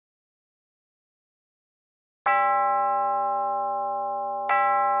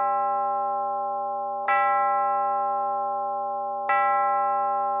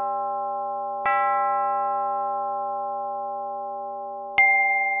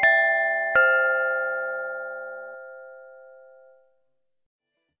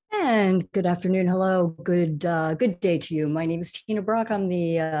and good afternoon. Hello, good day to you. My name is Tina Brock. I'm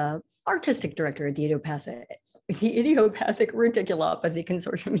the artistic director at the Idiopathic Ridiculopathy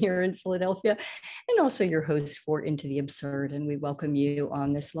Consortium here in Philadelphia, and also your host for Into the Absurd. And we welcome you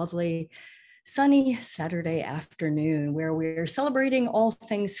on this lovely sunny Saturday afternoon where we're celebrating all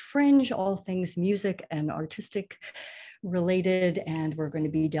things fringe, all things music and artistic related. And we're going to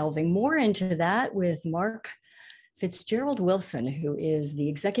be delving more into that with Mark Fitzgerald Wilson, who is the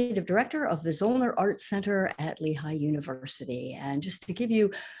executive director of the Zoellner Arts Center at Lehigh University. And just to give you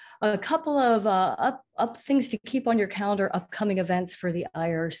a couple of up things to keep on your calendar, upcoming events for the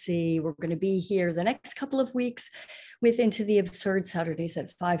IRC. We're going to be here the next couple of weeks with Into the Absurd Saturdays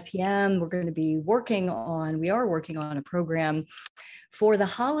at 5 p.m. We are working on a program for the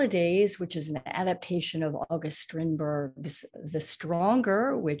holidays, which is an adaptation of August Strindberg's The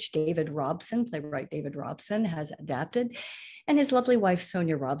Stronger, which playwright David Robson, has adapted. And his lovely wife,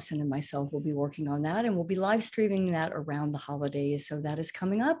 Sonia Robson, and myself will be working on that. And we'll be live streaming that around the holidays. So that is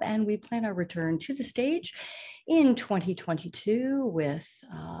coming up. And we plan our return to the stage in 2022 with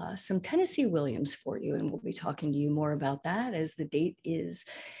some Tennessee Williams for you. And we'll be talking to you more about that as the date is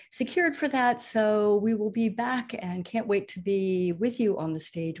secured for that. So we will be back and can't wait to be with you on the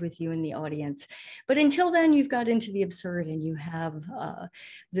stage, with you in the audience. But until then, you've got Into the Absurd and you have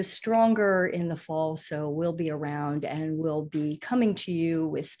The Stronger in the fall. So we'll be around and we'll be coming to you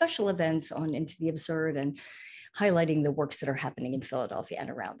with special events on Into the Absurd and highlighting the works that are happening in Philadelphia and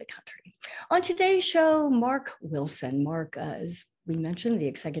around the country. On today's show, Mark Wilson. Mark, as we mentioned, the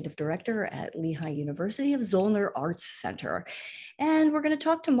executive director at Lehigh University of Zoellner Arts Center. And we're going to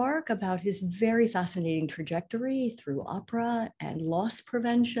talk to Mark about his very fascinating trajectory through opera and loss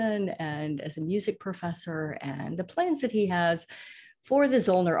prevention and as a music professor and the plans that he has for the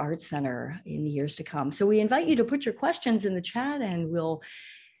Zoellner Arts Center in the years to come. So we invite you to put your questions in the chat and we'll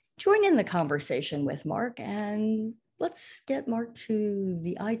join in the conversation with Mark. And let's get Mark to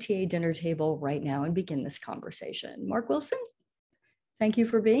the ITA dinner table right now and begin this conversation. Mark Wilson, thank you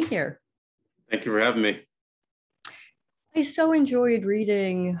for being here. Thank you for having me. I so enjoyed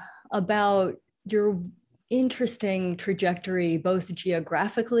reading about your interesting trajectory, both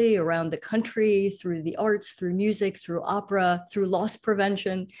geographically around the country, through the arts, through music, through opera, through loss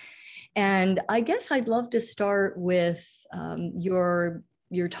prevention. And I guess I'd love to start with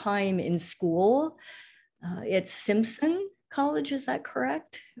your time in school. At Simpson College, is that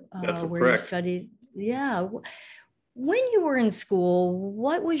correct? That's where correct. You studied, yeah. When you were in school,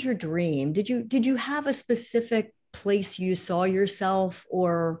 what was your dream? Did you have a specific place you saw yourself,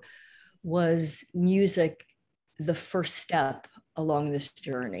 or was music the first step along this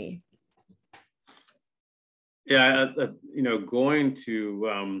journey? Yeah, going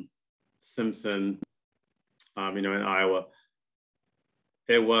to Simpson, in Iowa,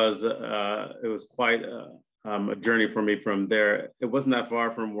 it was quite a journey for me from there. It wasn't that far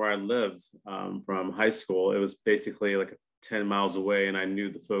from where I lived from high school. It was basically like 10 miles away, and I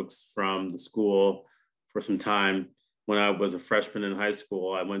knew the folks from the school for some time. When I was a freshman in high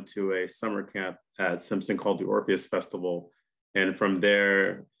school, I went to a summer camp at Simpson called the Orpheus Festival. And from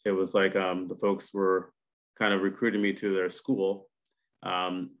there, it was like the folks were kind of recruiting me to their school.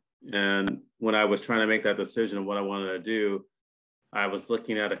 And when I was trying to make that decision of what I wanted to do, I was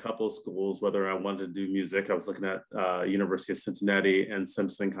looking at a couple of schools, whether I wanted to do music. I was looking at University of Cincinnati and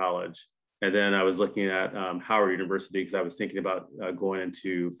Simpson College. And then I was looking at Howard University because I was thinking about going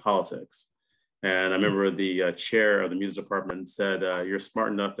into politics. And I remember the chair of the music department said, you're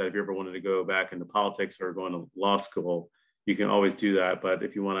smart enough that if you ever wanted to go back into politics or going to law school, you can always do that. But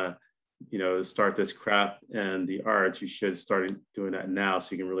if you want to, start this craft and the arts, you should start doing that now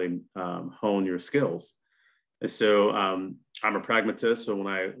so you can really hone your skills. And so I'm a pragmatist. So when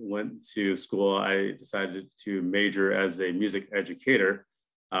I went to school, I decided to major as a music educator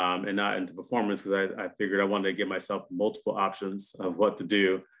and not into performance because I figured I wanted to give myself multiple options of what to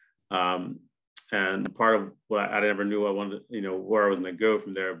do. And part of what I never knew I wanted, where I was going to go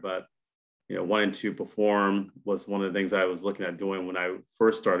from there. But, wanting to perform was one of the things I was looking at doing when I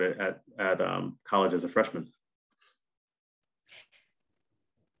first started at college as a freshman.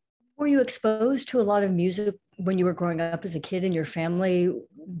 Were you exposed to a lot of music when you were growing up as a kid in your family?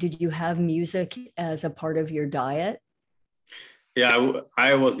 Did you have music as a part of your diet? Yeah,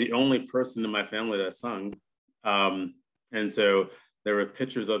 I was the only person in my family that sung. And so there were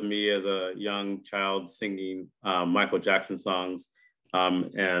pictures of me as a young child singing Michael Jackson songs.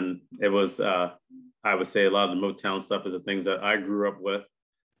 And it was, I would say a lot of the Motown stuff is the things that I grew up with,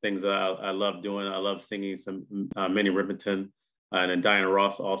 things that I love doing. I love singing some Minnie Riperton and then Diana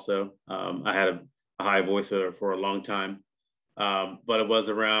Ross also. I had a high voice for a long time. But it was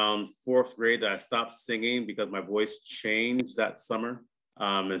around fourth grade that I stopped singing because my voice changed that summer.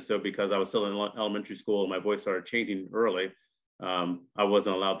 And so because I was still in elementary school, my voice started changing early. I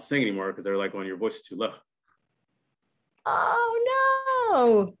wasn't allowed to sing anymore because they were like, "Well, your voice is too low." Oh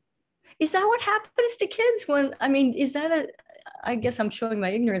no. Is that what happens to kids when, I mean, is that I guess I'm showing my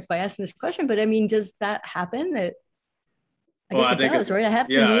ignorance by asking this question, but I mean, does that happen? I guess it does, right? It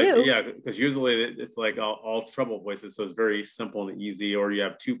happened to you. Yeah, because usually it's like all treble voices. So it's very simple and easy, or you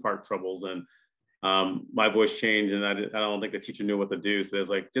have two-part trebles. And my voice changed, and I don't think the teacher knew what to do. So it's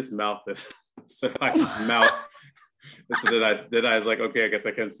like, just mouth this. So I just mouth. So then I was like, okay, I guess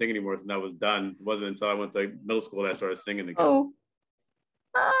I can't sing anymore. So that was done. It wasn't until I went to middle school that I started singing again.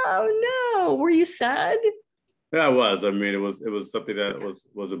 Oh no. Were you sad? Yeah, I was. I mean, it was something that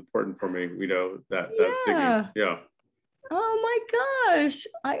was important for me, that singing. Yeah. Oh my gosh.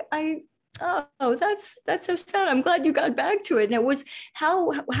 That's so sad. I'm glad you got back to it. And it was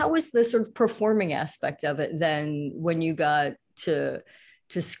how was the sort of performing aspect of it then when you got to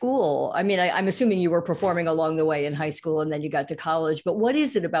school? I mean, I'm assuming you were performing along the way in high school and then you got to college, but what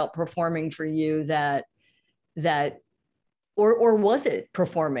is it about performing for you that or was it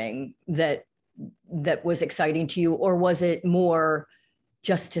performing that was exciting to you, or was it more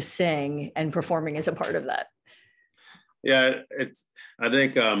just to sing and performing as a part of that? Yeah, I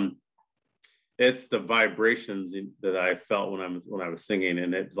think it's the vibrations that I felt when I was singing,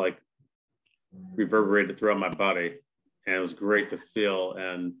 and it like reverberated throughout my body, and it was great to feel.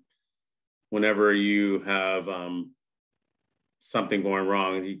 And whenever you have something going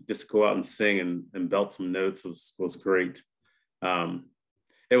wrong, you just go out and sing and belt some notes was great.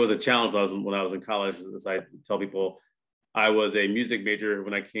 It was a challenge when I was in college. As I tell people, I was a music major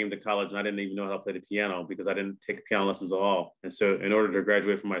when I came to college, and I didn't even know how to play the piano because I didn't take piano lessons at all. And so in order to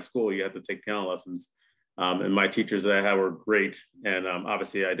graduate from my school, you had to take piano lessons. And my teachers that I had were great. And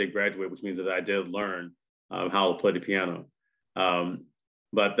obviously I did graduate, which means that I did learn how to play the piano.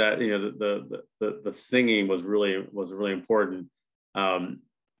 But that, the singing was really important.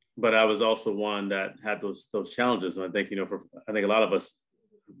 But I was also one that had those challenges. And I think, I think a lot of us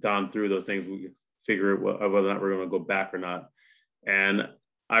have gone through those things. We figure whether or not we're going to go back or not. And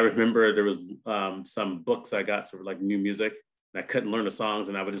I remember there was some books I got sort of like new music, and I couldn't learn the songs,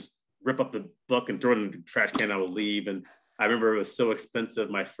 and I would just rip up the book and throw it in the trash can. I would leave. And I remember it was so expensive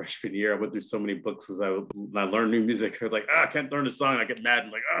my freshman year. I went through so many books as I learned new music. I was like, I can't learn the song. I get mad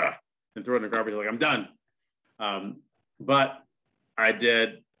and like, and throw it in the garbage. Like, I'm done. But I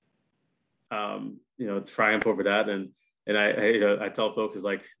did, triumph over that. And I tell folks, is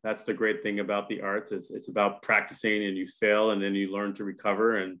like, that's the great thing about the arts. It's about practicing, and you fail and then you learn to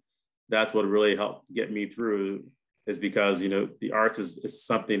recover. And that's what really helped get me through, is because, the arts is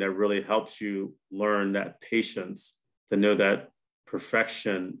something that really helps you learn that patience, to know that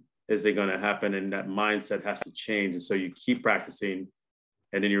perfection isn't going to happen, and that mindset has to change. And so you keep practicing,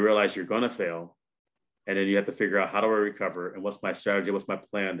 and then you realize you're going to fail. And then you have to figure out, how do I recover? And what's my strategy? What's my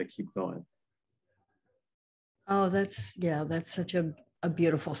plan to keep going? Oh, that's such a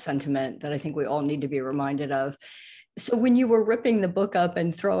beautiful sentiment that I think we all need to be reminded of. So when you were ripping the book up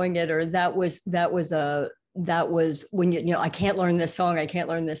and throwing it, or that was when I can't learn this song. I can't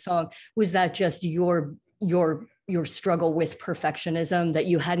learn this song. Was that just your struggle with perfectionism, that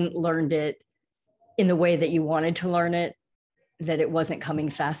you hadn't learned it in the way that you wanted to learn it, that it wasn't coming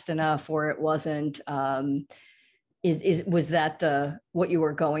fast enough, or it wasn't, was that what you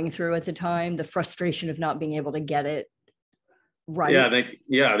were going through at the time, the frustration of not being able to get it right? Yeah, I think,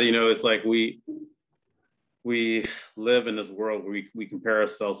 it's like we live in this world where we compare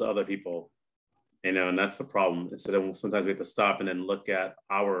ourselves to other people, and that's the problem. So then sometimes we have to stop and then look at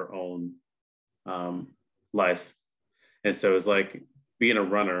our own life. And so it's like being a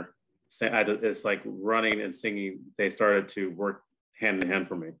runner. It's like running and singing. They started to work hand in hand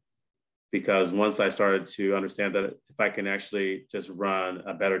for me, because once I started to understand that if I can actually just run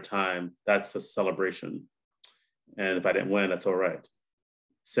a better time, that's a celebration. And if I didn't win, that's all right.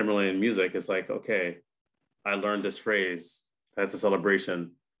 Similarly in music, it's like, okay, I learned this phrase. That's a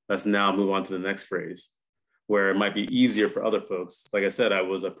celebration. Let's now move on to the next phrase, where it might be easier for other folks. Like I said, I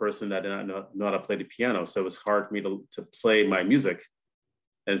was a person that did not know how to play the piano. So it was hard for me to play my music.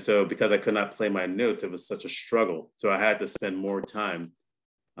 And so because I could not play my notes, it was such a struggle. So I had to spend more time,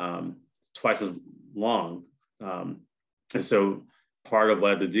 twice as long. And so part of what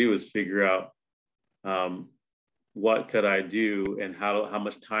I had to do is figure out what could I do, and how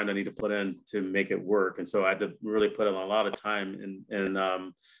much time I need to put in to make it work. And so I had to really put in a lot of time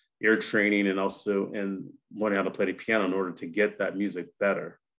in ear training, and also in learning how to play the piano in order to get that music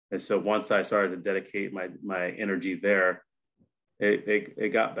better. And so once I started to dedicate my energy there,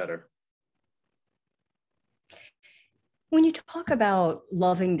 it got better. When you talk about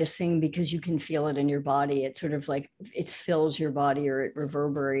loving to sing because you can feel it in your body, it's sort of like it fills your body or it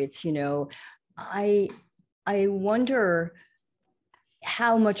reverberates, you know, I wonder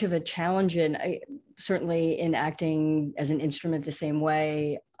how much of a challenge, and certainly in acting as an instrument the same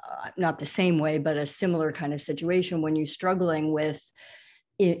way, not the same way, but a similar kind of situation when you're struggling with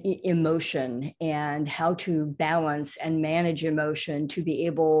emotion and how to balance and manage emotion to be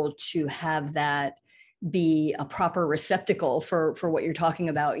able to have that be a proper receptacle for what you're talking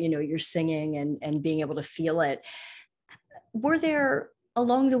about, you know, you're singing and being able to feel it. Were there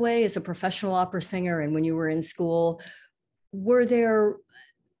along the way as a professional opera singer and when you were in school, were there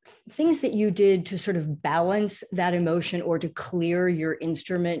things that you did to sort of balance that emotion or to clear your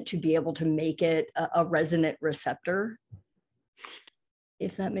instrument to be able to make it a resonant receptor?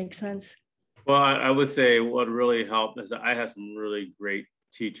 If that makes sense. Well, I would say what really helped is that I had some really great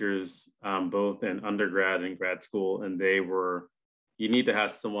teachers, both in undergrad and grad school, and you need to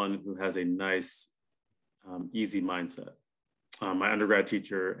have someone who has a nice, easy mindset. My undergrad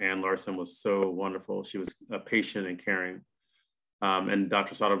teacher, Ann Larson, was so wonderful. She was patient and caring. And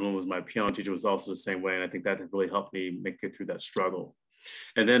Dr. Soderblom was my piano teacher, was also the same way. And I think that really helped me make it through that struggle.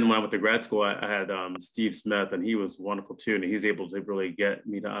 And then when I went to grad school, I had Steve Smith, and he was wonderful too. And he was able to really get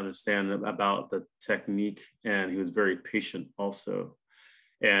me to understand about the technique, and he was very patient also.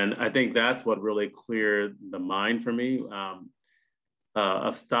 And I think that's what really cleared the mind for me,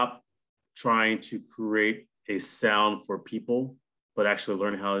 of stop trying to create a sound for people, but actually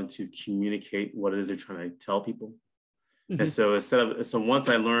learn how to communicate what it is they're trying to tell people. Mm-hmm. And so once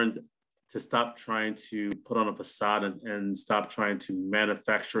I learned to stop trying to put on a facade and stop trying to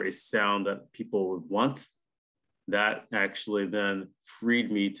manufacture a sound that people would want, that actually then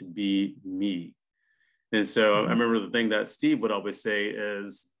freed me to be me. And so I remember the thing that Steve would always say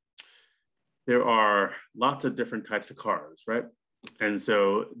is, there are lots of different types of cars, right? And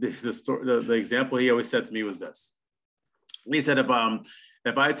so the example he always said to me was this. He said,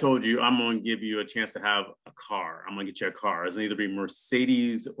 if I told you I'm going to give you a chance to have a car, I'm going to get you a car. It's either be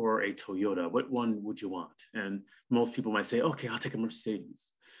Mercedes or a Toyota. What one would you want? And most people might say, okay, I'll take a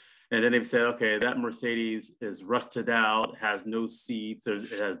Mercedes. And then they've said, okay, that Mercedes is rusted out, has no seats, it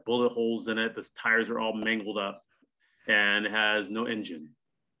has bullet holes in it, the tires are all mangled up, and it has no engine.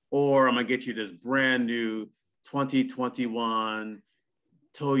 Or I'm gonna get you this brand new 2021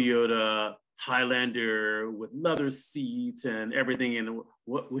 Toyota Highlander with leather seats and everything. And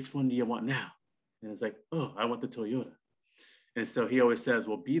which one do you want now? And it's like, oh, I want the Toyota. And so he always says,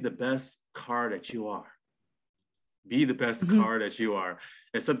 well, be the best car that you are. Be the best car that you are.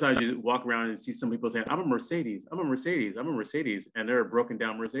 And sometimes you walk around and see some people saying, I'm a Mercedes, I'm a Mercedes, I'm a Mercedes. And they're a broken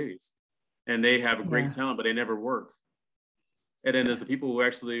down Mercedes. And they have a great talent, but they never work. And then there's the people who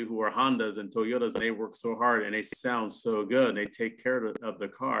are Hondas and Toyotas, and they work so hard and they sound so good. And they take care of the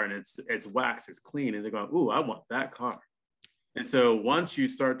car, and it's waxed, it's clean. And they're going, ooh, I want that car. And so once you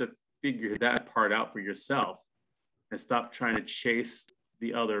start to figure that part out for yourself and stop trying to chase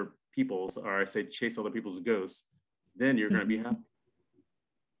the other people's, or I say chase other people's ghosts, then you're going to be happy.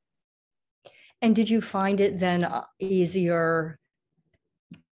 And did you find it then easier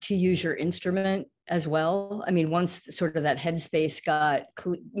to use your instrument as well? I mean, once sort of that headspace got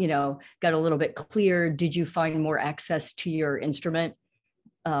a little bit clear, did you find more access to your instrument?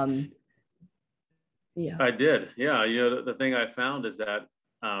 Yeah, I did. Yeah, the thing I found is that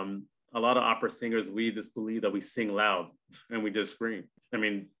a lot of opera singers, we just believe that we sing loud and we just scream. I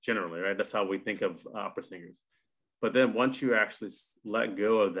mean, generally, right? That's how we think of opera singers. But then once you actually let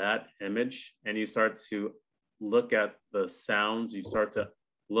go of that image and you start to look at the sounds, you start to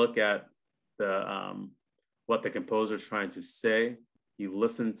look at what the composer is trying to say, you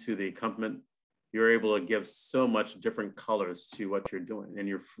listen to the accompaniment, you're able to give so much different colors to what you're doing. And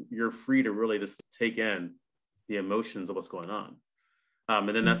you're free to really just take in the emotions of what's going on.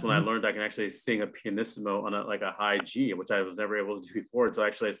 And then that's when I learned I can actually sing a pianissimo on a high G, which I was never able to do before. So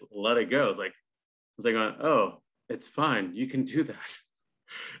actually I let it go. It's like oh, it's fine. You can do that.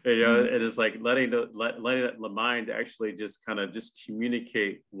 And it's like letting the mind actually just kind of just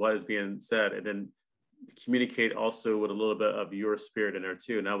communicate what is being said, and then communicate also with a little bit of your spirit in there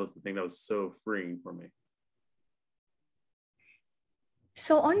too. And that was the thing that was so freeing for me.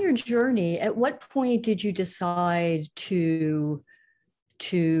 So on your journey, at what point did you decide to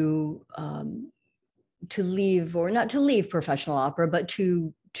leave, or not to leave professional opera, but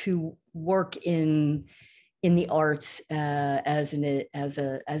to work in the arts as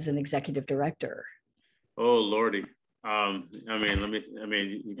an executive director? Oh Lordy,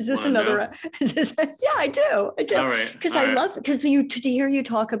 Is this another? Yeah, I do. All right. Because I love, because to hear you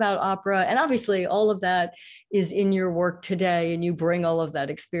talk about opera, and obviously all of that is in your work today, and you bring all of that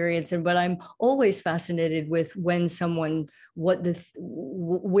experience. But I'm always fascinated with when someone,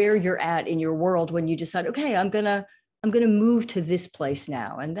 where you're at in your world when you decide, okay, I'm gonna move to this place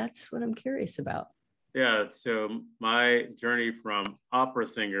now, and that's what I'm curious about. Yeah, so my journey from opera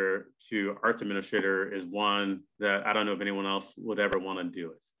singer to arts administrator is one that I don't know if anyone else would ever want to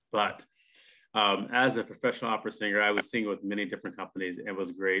do it. But as a professional opera singer, I was singing with many different companies. It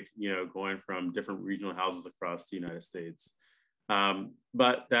was great, going from different regional houses across the United States.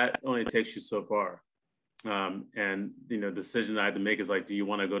 But that only takes you so far. And the decision I had to make is like, do you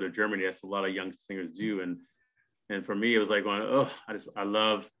want to go to Germany? As a lot of young singers do. And for me, it was like going, oh, I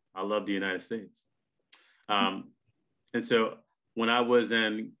love the United States. And so when I was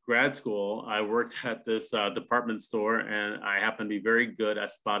in grad school, I worked at this department store, and I happened to be very good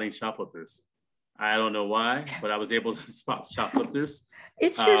at spotting shoplifters. I don't know why, but I was able to spot shoplifters.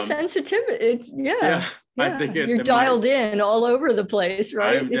 It's your sensitivity. Yeah. I think you're dialed in all over the place,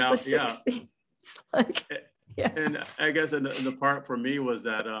 right? It's like, yeah. And I guess the part for me was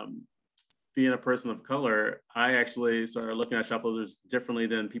that being a person of color, I actually started looking at shoplifters differently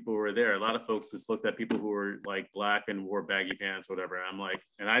than people who were there. A lot of folks just looked at people who were like Black and wore baggy pants, whatever. I'm like,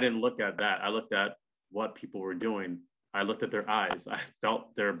 and I didn't look at that. I looked at what people were doing. I looked at their eyes. I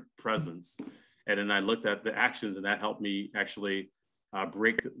felt their presence. And then I looked at the actions, and that helped me actually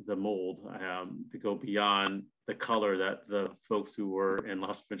break the mold to go beyond the color that the folks who were in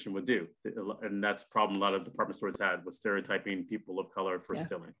loss prevention would do. And that's a problem a lot of department stores had, with stereotyping people of color for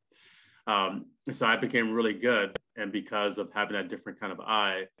stealing. So I became really good, and because of having that different kind of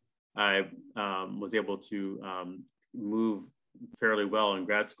eye, I was able to move fairly well in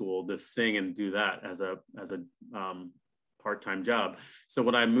grad school to sing and do that as a part-time job. So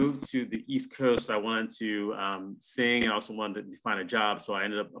when I moved to the East Coast, I wanted to sing, and also wanted to find a job. So I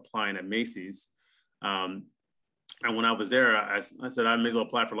ended up applying at Macy's. And when I was there, I said I may as well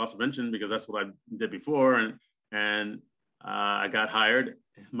apply for loss prevention because that's what I did before, and I got hired.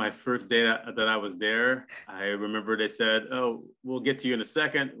 My first day that I was there, I remember they said, "Oh, we'll get to you in a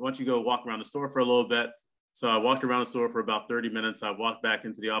second. Why don't you go walk around the store for a little bit?" So I walked around the store for about 30 minutes. I walked back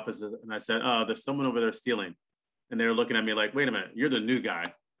into the office, and I said, "Oh, there's someone over there stealing." And they were looking at me like, "Wait a minute, you're the new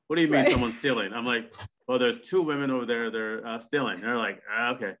guy. What do you mean someone's stealing?" I'm like, "Well, there's two women over there. They're stealing." They're like,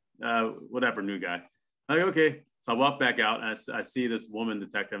 "Okay, whatever, new guy." I'm like, "Okay." So I walked back out, and I see this woman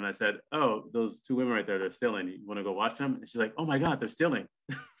detective, and I said, "Oh, those two women right there, they're stealing. You want to go watch them?" And she's like, "Oh my God, they're stealing."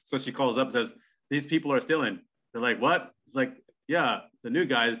 So she calls up and says, "These people are stealing." They're like, "What?" It's like, "Yeah, the new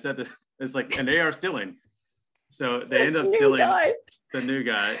guy said that." It's like, and they are stealing. So they end up stealing the new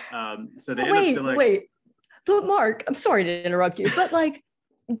guy. So they end up stealing. Wait. But Mark, I'm sorry to interrupt you, but like,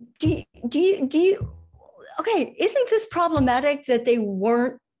 do you, okay, isn't this problematic that they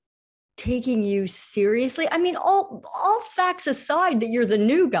weren't taking you seriously? I mean, all facts aside that you're the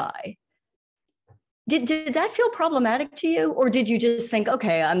new guy, did that feel problematic to you? Or did you just think,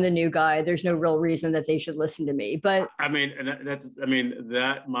 okay, I'm the new guy, there's no real reason that they should listen to me? But I mean,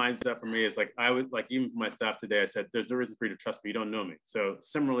 that mindset for me is like, I would like, even for my staff today, I said, there's no reason for you to trust me. You don't know me. So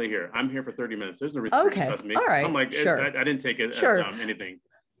similarly here, I'm here for 30 minutes. There's no reason for you to trust me. All right. I'm like, sure. I didn't take it as anything.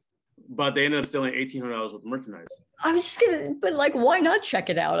 But they ended up stealing $1,800 worth of merchandise. I was just gonna, but like, why not check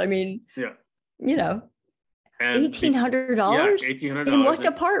it out? I mean, $1,800? $1,800 in what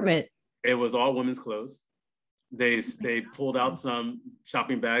department? It was all women's clothes. They pulled out some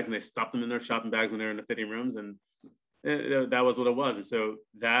shopping bags, and they stuffed them in their shopping bags when they were in the fitting rooms, and that was what it was. And so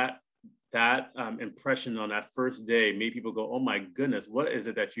that impression on that first day made people go, "Oh my goodness, what is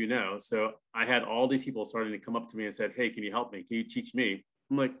it that you know?" So I had all these people starting to come up to me and said, "Hey, can you help me? Can you teach me?"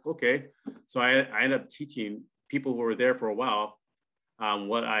 I'm like, "Okay." So I ended up teaching people who were there for a while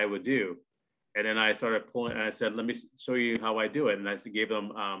what I would do. And then I started pulling, and I said, "Let me show you how I do it." And I gave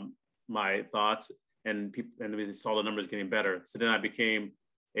them my thoughts, and they saw the numbers getting better. So then I became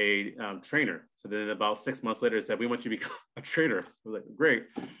a trainer. So then about 6 months later, they said, "We want you to become a trainer." I was like, "Great."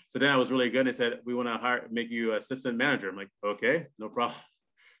 So then I was really good. They said, "We want to make you assistant manager." I'm like, "Okay, no problem."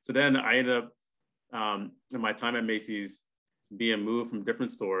 So then I ended up in my time at Macy's being moved from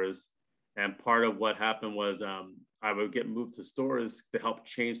different stores. And part of what happened was I would get moved to stores to help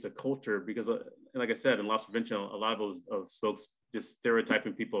change the culture, because like I said, in loss prevention, a lot of those folks just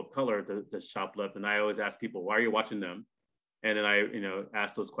stereotyping people of color to shoplift. And I always ask people, "Why are you watching them?" And then I,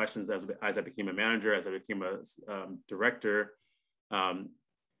 asked those questions as I became a manager, as I became a director. And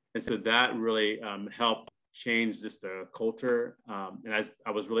so that really helped changed just the culture. And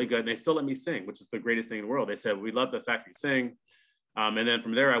I was really good. And they still let me sing, which is the greatest thing in the world. They said, we love the fact you sing. And then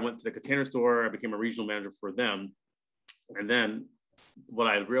from there, I went to the Container Store. I became a regional manager for them. And then what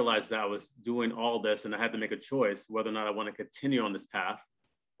I realized that I was doing all this and I had to make a choice whether or not I want to continue on this path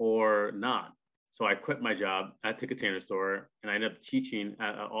or not. So I quit my job at the Container Store and I ended up teaching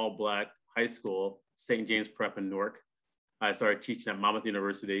at an all-Black high school, St. James Prep in Newark. I started teaching at Monmouth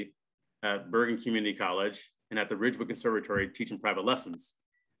University, at Bergen Community College, and at the Ridgewood Conservatory teaching private lessons.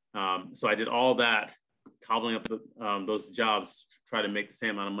 So I did all that, cobbling up those jobs, to try to make the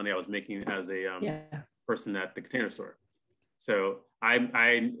same amount of money I was making as a person at the Container Store. So I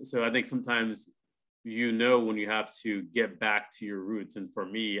think sometimes when you have to get back to your roots. And for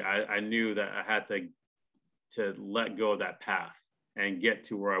me, I knew that I had to let go of that path and get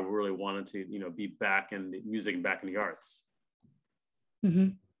to where I really wanted to, be back in the music and back in the arts. Mm-hmm.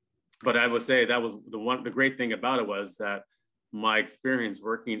 But I would say that was the great thing about it was that my experience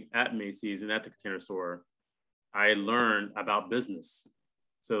working at Macy's and at the Container Store, I learned about business.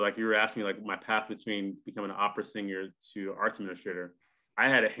 So like you were asking me, like my path between becoming an opera singer to arts administrator, I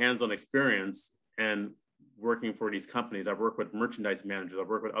had a hands-on experience and working for these companies. I've worked with merchandise managers. I've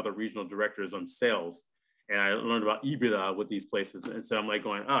worked with other regional directors on sales. And I learned about EBITDA with these places. And so I'm like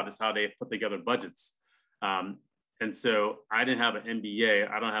going, this is how they put together budgets. And so I didn't have an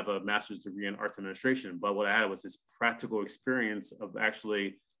MBA. I don't have a master's degree in arts administration, but what I had was this practical experience of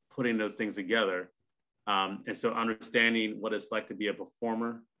actually putting those things together. And so understanding what it's like to be a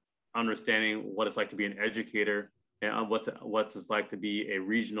performer, understanding what it's like to be an educator, and what it's like to be a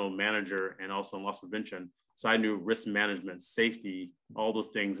regional manager and also in loss prevention. So I knew risk management, safety, all those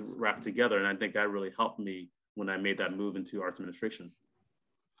things wrapped together. And I think that really helped me when I made that move into arts administration.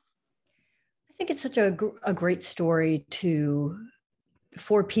 I think it's such a great story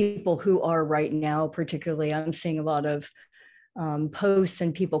for people who are right now, particularly, I'm seeing a lot of posts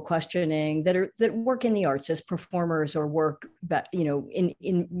and people questioning that work in the arts as performers or work,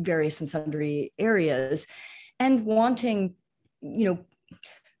 in various and sundry areas, and wanting to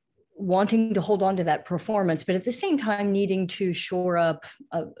hold on to that performance, but at the same time needing to shore up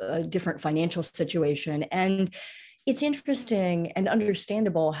a different financial situation. And it's interesting and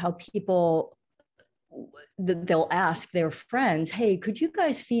understandable how people, they'll ask their friends, hey, could you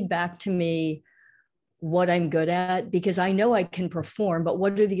guys feed back to me what I'm good at? Because I know I can perform, but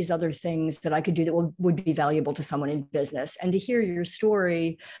what are these other things that I could do that would be valuable to someone in business? And to hear your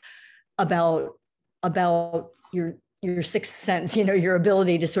story about your sixth sense, your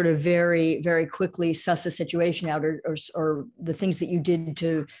ability to sort of very, very quickly suss a situation out, or the things that you did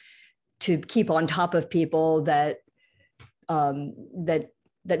to keep on top of people that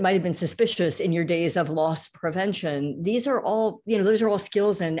might have been suspicious in your days of loss prevention. These are all, those are all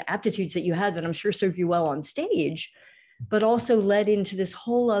skills and aptitudes that you had that I'm sure served you well on stage, but also led into this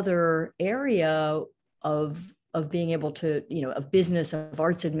whole other area of being able to, of business, of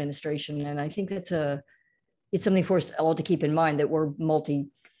arts administration. And I think it's something for us all to keep in mind, that we're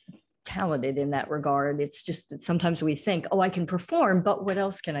multi-talented in that regard. It's just that sometimes we think, I can perform, but what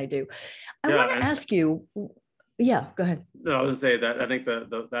else can I do? I want to ask you, go ahead. No, I was gonna say that I think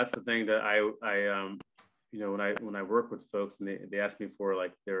that's the thing that I when I work with folks and they ask me for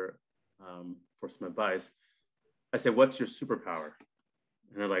like their for some advice, I say, what's your superpower?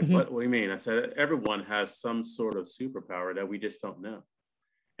 And they're like, what do you mean? I said, everyone has some sort of superpower that we just don't know.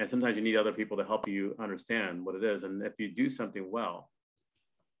 And sometimes you need other people to help you understand what it is. And if you do something well,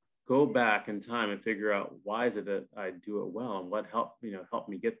 go back in time and figure out, why is it that I do it well and what helped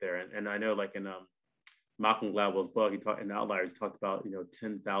me get there. And I know, like in Malcolm Gladwell's book, in Outliers, he talked about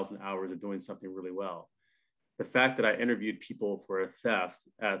 10,000 hours of doing something really well. The fact that I interviewed people for a theft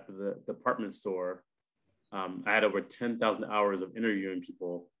at the department store, I had over 10,000 hours of interviewing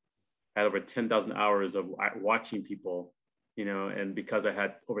people. I had over 10,000 hours of watching people, and because I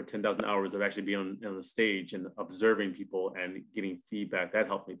had over 10,000 hours of actually being on the stage and observing people and getting feedback, that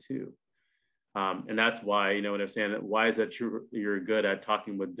helped me too. And that's why, when I'm saying, why is that you're good at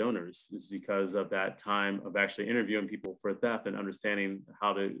talking with donors? It's because of that time of actually interviewing people for theft and understanding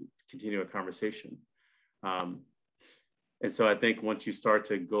how to continue a conversation. And so I think once you start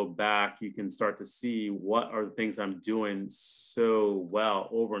to go back, you can start to see what are the things I'm doing so well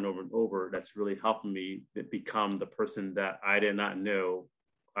over and over and over that's really helping me become the person that I did not know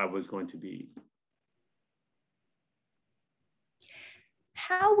I was going to be.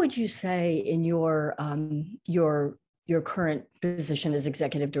 How would you say in your current position as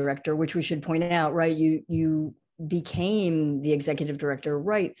executive director, which we should point out, right? You became the executive director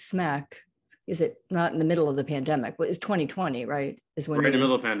right smack is it not in the middle of the pandemic? It's 2020, right? Is when right in the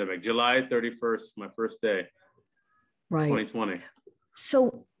middle of the pandemic, July 31st, my first day, right. 2020.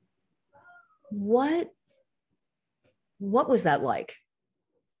 So what was that like?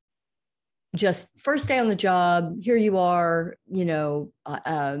 Just first day on the job, here you are, you know,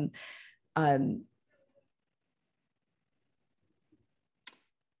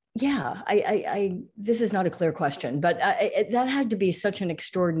 yeah, this is not a clear question, but that had to be such an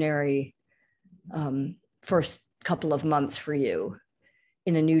extraordinary first couple of months for you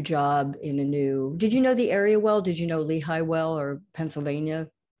in a new job, did you know the area well? Did you know Lehigh well, or Pennsylvania,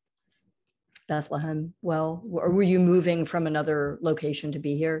 Bethlehem well? Or were you moving from another location to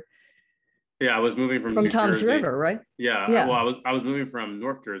be here? Yeah, I was moving from New Toms Jersey. River, right? Yeah. Well, I was moving from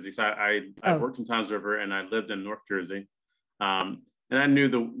North Jersey. So I worked in Toms River and I lived in North Jersey. And I knew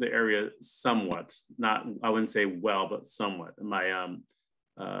the area somewhat, not, I wouldn't say well, but somewhat. My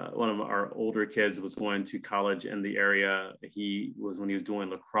one of our older kids was going to college in the area. When he was doing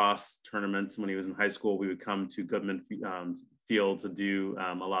lacrosse tournaments, when he was in high school, we would come to Goodman Field to do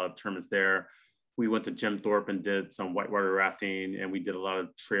a lot of tournaments there. We went to Jim Thorpe and did some whitewater rafting, and we did a lot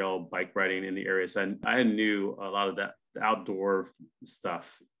of trail bike riding in the area. So I knew a lot of that outdoor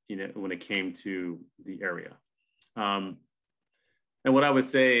stuff, you know, when it came to the area. And what I would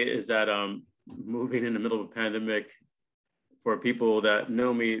say is that moving in the middle of a pandemic, for people that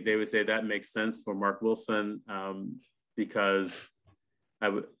know me, they would say that makes sense for Mark Wilson, because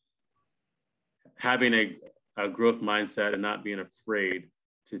having a growth mindset and not being afraid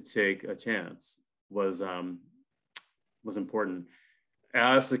to take a chance was important.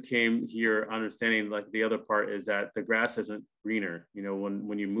 I also came here understanding, like, the other part is that the grass isn't greener. You know,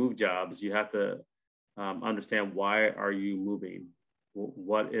 when you move jobs, you have to understand, why are you moving?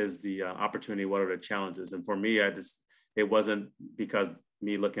 What is the opportunity? What are the challenges? And for me, it wasn't because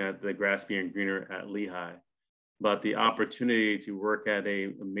me looking at the grass being greener at Lehigh, but the opportunity to work at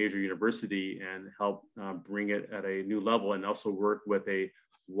a major university and help bring it at a new level, and also work with a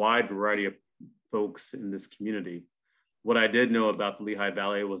wide variety of folks in this community. What I did know about the Lehigh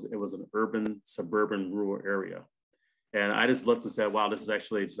Valley was it was an urban, suburban, rural area. And I just looked and said, wow, this is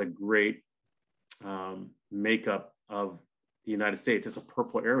actually just a great makeup of the United States. It's a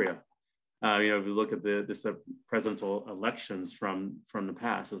purple area. You know, if you look at the presidential elections from the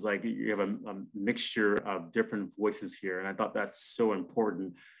past, it's like you have a mixture of different voices here. And I thought that's so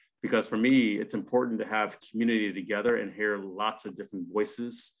important, because for me, it's important to have community together and hear lots of different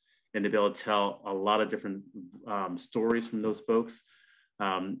voices, and to be able to tell a lot of different stories from those folks.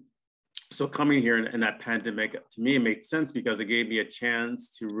 So coming here in that pandemic, to me, it made sense, because it gave me a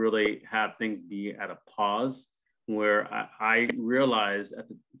chance to really have things be at a pause, where I realized at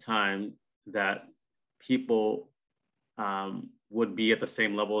the time that people would be at the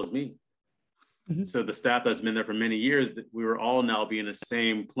same level as me. Mm-hmm. So the staff that's been there for many years, that we were all now be in the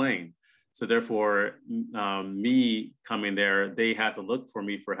same plane. So therefore, me coming there, they had to look for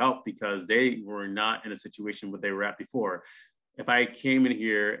me for help, because they were not in a situation where they were at before. If I came in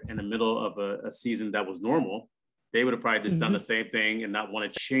here in the middle of a season that was normal, they would have probably just done the same thing and not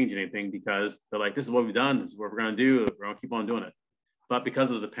want to change anything, because they're like, this is what we've done, this is what we're going to do, we're going to keep on doing it. But because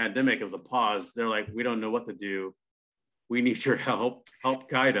it was a pandemic, it was a pause. They're like, we don't know what to do. We need your help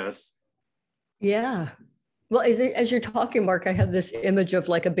guide us. Yeah. Well, as you're talking, Mark, I have this image of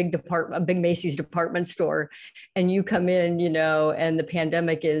like a big Macy's department store, and you come in, you know, and the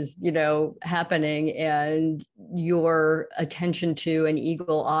pandemic is, you know, happening, and your attention to an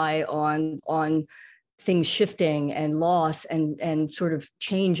eagle eye on things shifting and loss and sort of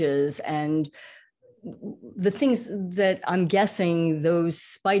changes, and the things that I'm guessing those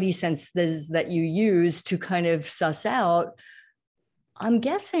spidey senses that you use to kind of suss out, I'm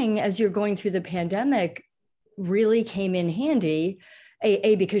guessing as you're going through the pandemic, really came in handy,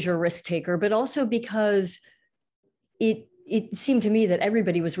 a because you're a risk taker, but also because it seemed to me that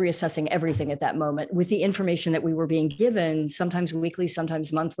everybody was reassessing everything at that moment with the information that we were being given, sometimes weekly,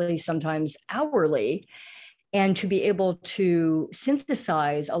 sometimes monthly, sometimes hourly. And to be able to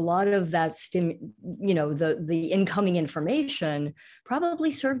synthesize a lot of that, the incoming information probably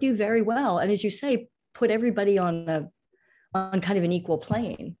served you very well. And as you say, put everybody on kind of an equal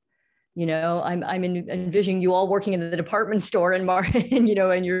plane. You know, I'm envisioning you all working in the department store, and you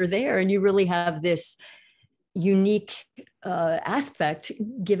know, and you're there, and you really have this unique aspect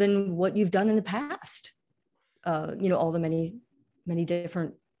given what you've done in the past. You know, all the many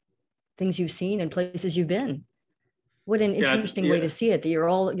different things you've seen and places you've been. What an interesting way to see it, that you're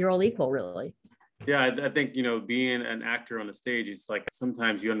all equal, really. Yeah, I think, you know, being an actor on the stage, it's like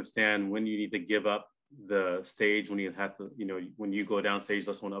sometimes you understand when you need to give up the stage when you have to, when you go downstage,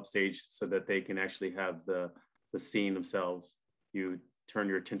 let someone upstage so that they can actually have the scene themselves. You turn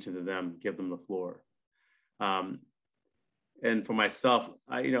your attention to them, give them the floor. And for myself,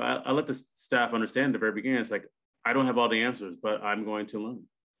 I let the staff understand at the very beginning, it's like, I don't have all the answers, but I'm going to learn.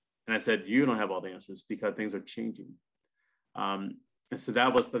 And I said, you don't have all the answers because things are changing. And so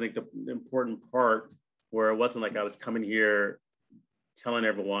that was, I think, the important part, where it wasn't like I was coming here telling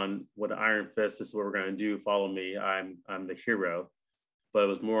everyone with an iron fist, this is what we're going to do, follow me, I'm the hero. But it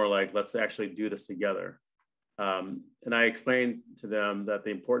was more like, let's actually do this together. And I explained to them that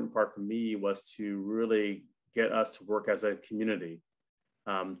the important part for me was to really get us to work as a community,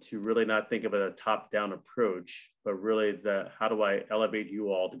 to really not think of it as a top-down approach, but really that how do I elevate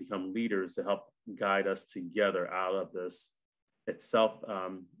you all to become leaders to help guide us together out of this itself.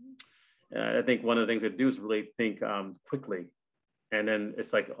 And I think one of the things we do is really think quickly. And then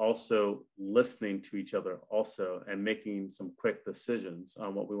it's like also listening to each other also, and making some quick decisions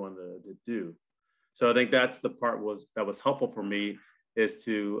on what we wanted to do. So I think that's the part that was helpful for me, is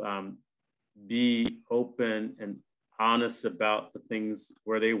to be open and honest about the things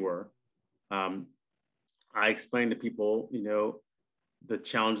where they were. I explained to people, the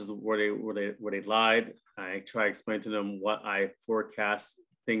challenges where they lied. I try to explain to them what I forecast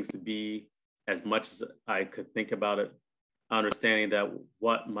things to be as much as I could think about it, understanding that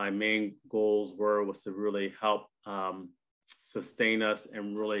what my main goals was to really help sustain us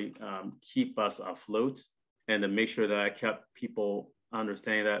and really keep us afloat, and to make sure that I kept people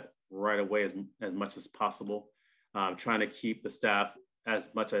understanding that right away as much as possible, trying to keep the staff as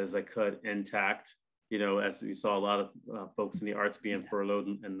much as I could intact. As we saw a lot of folks in the arts being furloughed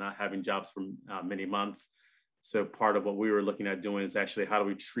and not having jobs for many months. So part of what we were looking at doing is actually how do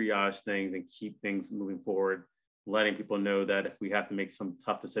we triage things and keep things moving forward, letting people know that if we have to make some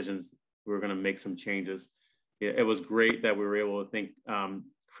tough decisions, we're going to make some changes. It was great that we were able to think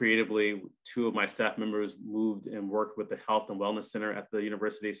creatively. Two of my staff members moved and worked with the Health and Wellness Center at the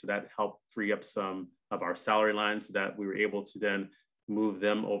university. So that helped free up some of our salary lines, so that we were able to then move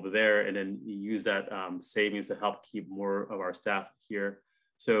them over there and then use that savings to help keep more of our staff here.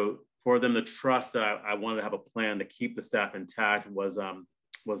 So for them to trust that I wanted to have a plan to keep the staff intact was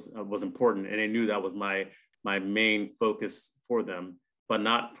important. And they knew that was my main focus for them, but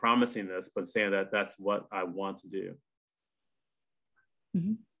not promising this, but saying that that's what I want to do.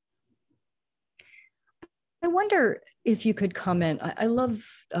 Mm-hmm. I wonder if you could comment. I love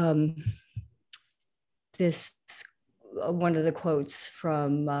this, one of the quotes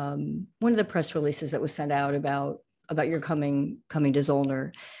from one of the press releases that was sent out about your coming to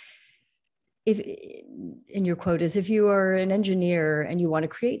Zoellner. In your quote is, if you are an engineer and you want to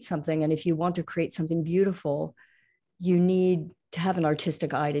create something, and if you want to create something beautiful, you need to have an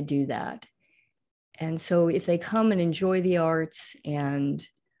artistic eye to do that. And so if they come and enjoy the arts and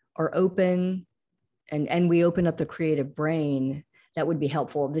are open, and we open up the creative brain, that would be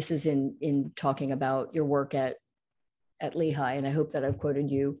helpful. This is in talking about your work at Lehigh, and I hope that I've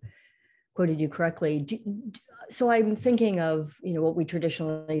quoted you correctly. So I'm thinking of, what we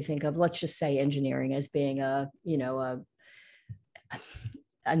traditionally think of, let's just say engineering as being a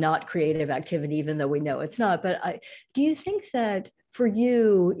not creative activity, even though we know it's not. But do you think that for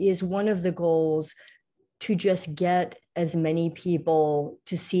you is one of the goals to just get as many people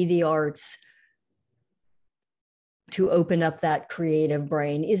to see the arts, to open up that creative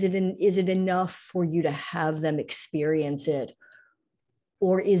brain? Is it enough for you to have them experience it?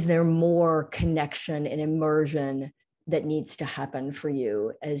 Or is there more connection and immersion that needs to happen for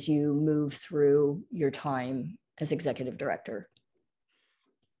you as you move through your time as executive director?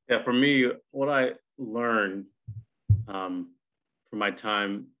 Yeah, for me, what I learned from my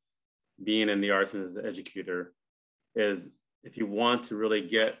time being in the arts as an educator is, if you want to really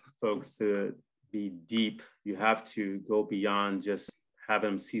get folks to be deep, you have to go beyond just have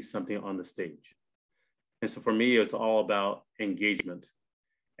them see something on the stage. And so for me, it's all about engagement.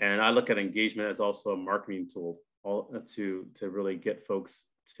 And I look at engagement as also a marketing tool to really get folks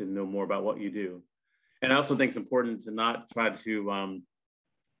to know more about what you do. And I also think it's important to not try to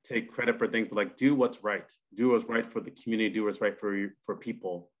take credit for things, but like do what's right. Do what's right for the community, do what's right for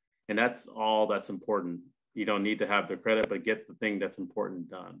people. And that's all that's important. You don't need to have the credit, but get the thing that's important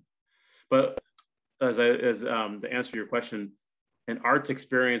done. But as to answer your question, an arts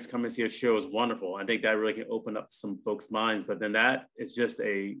experience, come and see a show is wonderful. I think that really can open up some folks' minds, but then that is just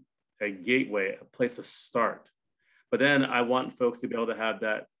a gateway, a place to start. But then I want folks to be able to have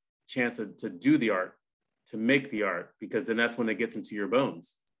that chance to do the art, to make the art, because then that's when it gets into your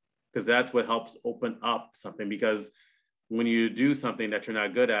bones, because that's what helps open up something. Because when you do something that you're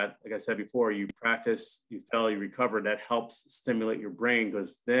not good at, like I said before, you practice, you fail, you recover. That helps stimulate your brain,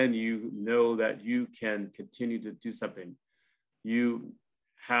 because then you know that you can continue to do something. You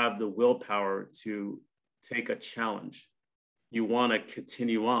have the willpower to take a challenge. You want to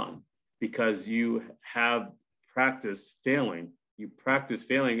continue on because you have practiced failing. You practice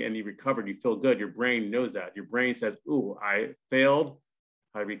failing and you recovered, you feel good. Your brain knows that. Your brain says, ooh, I failed,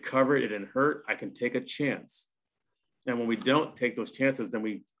 I recovered, it didn't hurt, I can take a chance. And when we don't take those chances, then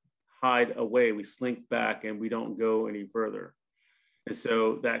we hide away, we slink back, and we don't go any further. And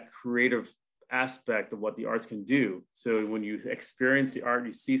so that creative aspect of what the arts can do. So when you experience the art,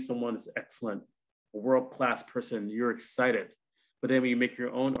 you see someone is excellent, a world-class person, you're excited. But then when you make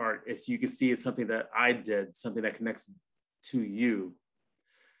your own art, you can see it's something that I did, something that connects to you.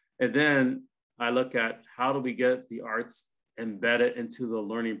 And then I look at how do we get the arts embedded into the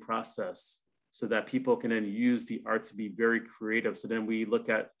learning process so that people can then use the arts to be very creative. So then we look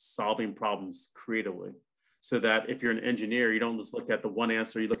at solving problems creatively. So that if you're an engineer, you don't just look at the one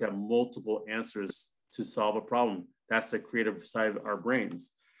answer, you look at multiple answers to solve a problem. That's the creative side of our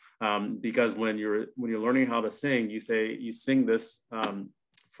brains. Because when you're learning how to sing, you sing this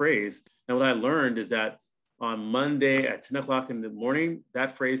phrase. And what I learned is that on Monday at 10 o'clock in the morning,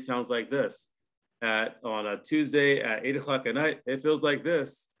 that phrase sounds like this. On a Tuesday at 8 o'clock at night, it feels like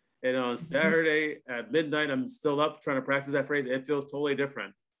this. And on Saturday at midnight, I'm still up trying to practice that phrase. It feels totally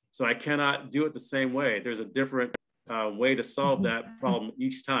different. So I cannot do it the same way. There's a different way to solve that problem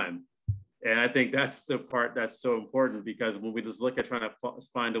each time. And I think that's the part that's so important, because when we just look at trying to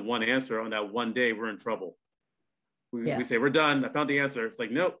find the one answer on that one day, we're in trouble. We say, we're done, I found the answer. It's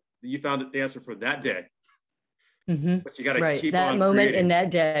like, nope, you found the answer for that day. But you got to keep that on moment creating. in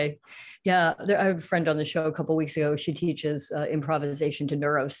that day. Yeah, I have a friend on the show a couple of weeks ago. She teaches improvisation to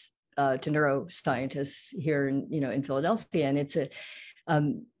neuroscientists here in Philadelphia, and it's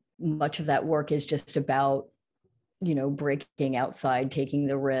much of that work is just about breaking outside, taking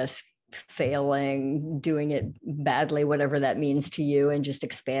the risk, failing, doing it badly, whatever that means to you, and just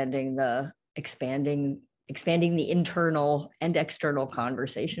expanding the internal and external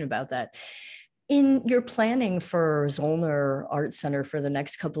conversation about that. In your planning for Zoellner Arts Center for the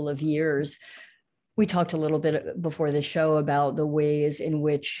next couple of years, we talked a little bit before the show about the ways in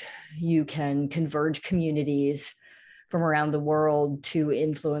which you can converge communities from around the world to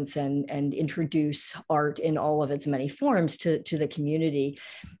influence and introduce art in all of its many forms to the community.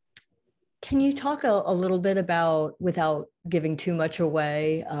 Can you talk a little bit about, without giving too much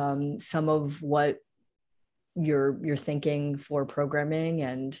away, some of what you're thinking for programming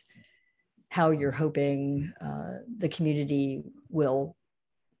and how you're hoping the community will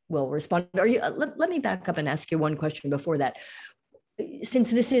respond? Let me back up and ask you one question before that. Since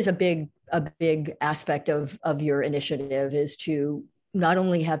this is a big aspect of your initiative, is to not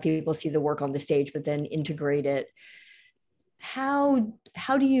only have people see the work on the stage, but then integrate it. How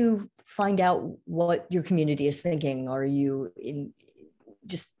do you find out what your community is thinking? Are you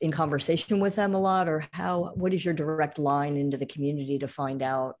just in conversation with them a lot, or what is your direct line into the community to find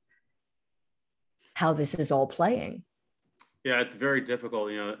out how this is all playing? Yeah, it's very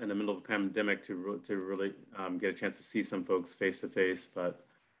difficult, in the middle of a pandemic to really get a chance to see some folks face to face. But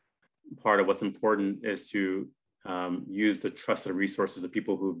part of what's important is to use the trusted resources of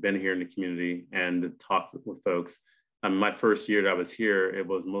people who've been here in the community and to talk with folks. My first year that I was here, it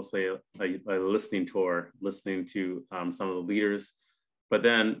was mostly a listening tour, listening to some of the leaders. But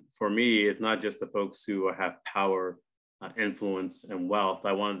then for me, it's not just the folks who have power, influence, and wealth.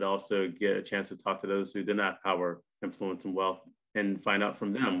 I wanted to also get a chance to talk to those who didn't have power, influence, and wealth, and find out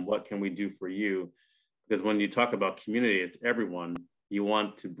from them, what can we do for you? Because when you talk about community, it's everyone. You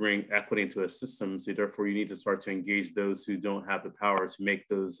want to bring equity into a system, so therefore you need to start to engage those who don't have the power to make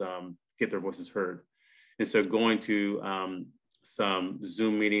those, get their voices heard. And so going to some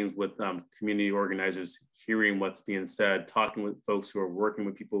Zoom meetings with community organizers, hearing what's being said, talking with folks who are working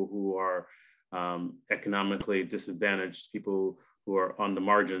with people who are economically disadvantaged, people who are on the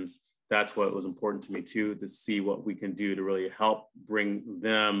margins. That's what was important to me too, to see what we can do to really help bring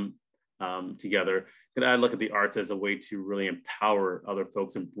them together. And I look at the arts as a way to really empower other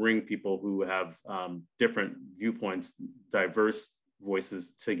folks and bring people who have different viewpoints, diverse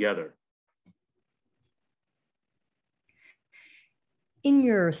voices together. In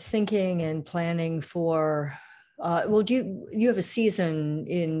your thinking and planning for, do you have a season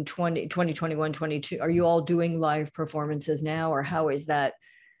in 2021, 22? Are you all doing live performances now, or how is that?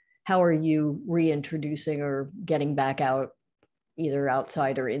 How are you reintroducing or getting back out, either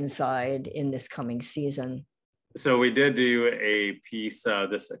outside or inside, in this coming season? So we did do a piece a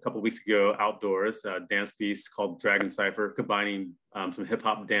couple of weeks ago outdoors, a dance piece called Dragon Cipher, combining some hip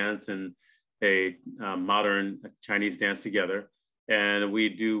hop dance and a modern Chinese dance together. And we're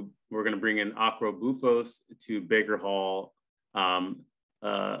going to bring in Acro Bufos to Baker Hall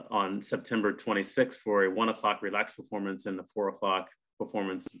on September 26th for a 1 o'clock relaxed performance and a 4 o'clock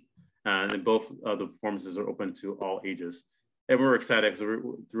performance. And both of the performances are open to all ages. And we're excited because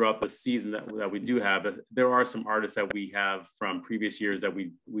throughout the season that we do have, there are some artists that we have from previous years that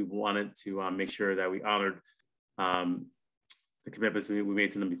we wanted to make sure that we honored the commitments we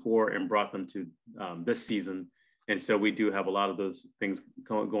made to them before and brought them to this season. And so we do have a lot of those things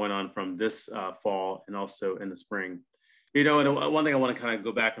going on from this fall and also in the spring. You know, and one thing I want to kind of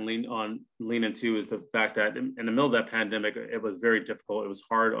go back and lean into is the fact that in the middle of that pandemic, it was very difficult. It was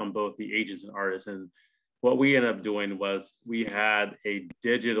hard on both the agents and artists. And what we ended up doing was we had a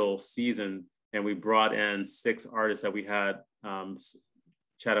digital season and we brought in 6 artists that we had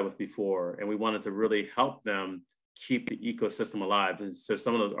chatted with before. And we wanted to really help them keep the ecosystem alive. And so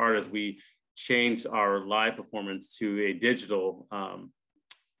some of those artists, we changed our live performance to a digital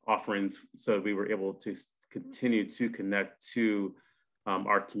offerings so we were able to continue to connect to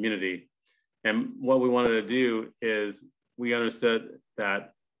our community. And what we wanted to do is we understood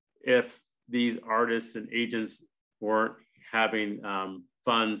that if these artists and agents weren't having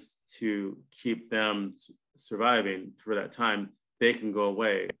funds to keep them surviving for that time, they can go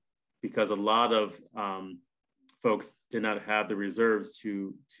away because a lot of folks did not have the reserves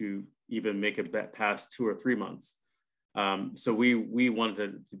to even make it past 2 or 3 months. So we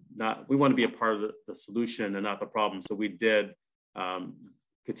wanted to be a part of the solution and not the problem. So we did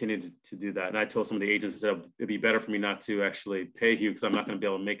continue to do that. And I told some of the agents, I said, it'd be better for me not to actually pay you because I'm not going to be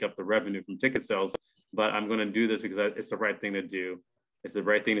able to make up the revenue from ticket sales, but I'm going to do this because it's the right thing to do. It's the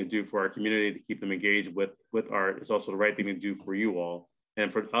right thing to do for our community to keep them engaged with art. It's also the right thing to do for you all.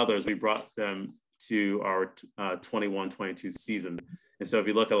 And for others, we brought them to our 21-22 season. And so if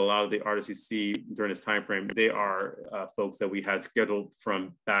you look at a lot of the artists you see during this time frame, they are folks that we had scheduled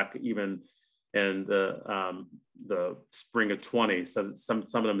from back even in the spring of 20. So some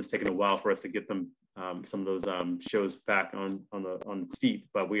of them has taken a while for us to get them some of those shows back on its feet,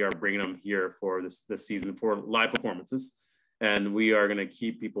 but we are bringing them here for this season for live performances. And we are going to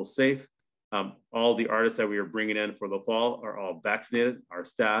keep people safe. All the artists that we are bringing in for the fall are all vaccinated. Our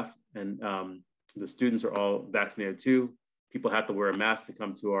staff and the students are all vaccinated too. People have to wear a mask to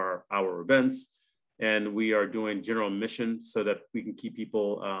come to our events. And we are doing general admission so that we can keep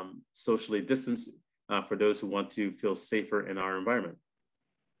people socially distanced for those who want to feel safer in our environment.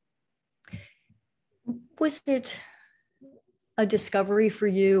 Was it a discovery for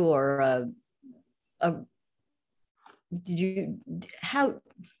you or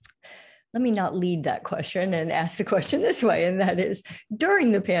let me not lead that question and ask the question this way. And that is,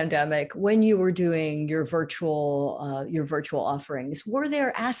 during the pandemic, when you were doing your virtual offerings, were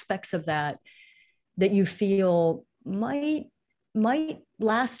there aspects of that you feel might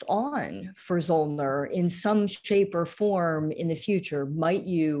last on for Zoellner in some shape or form in the future? Might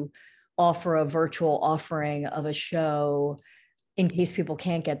you offer a virtual offering of a show in case people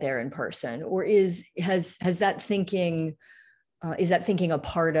can't get there in person? Or has that thinking, is that thinking a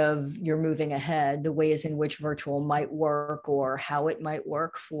part of your moving ahead, the ways in which virtual might work or how it might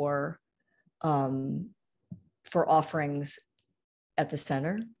work for offerings at the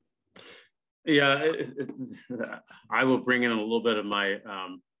center? Yeah, I will bring in a little bit of my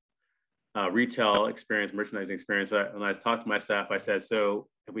retail experience, merchandising experience. When I talked to my staff, I said, so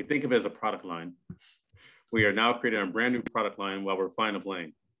if we think of it as a product line, we are now creating a brand new product line while we're flying a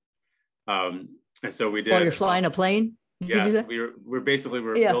plane. And so we did. While you're flying a plane? Yes, we're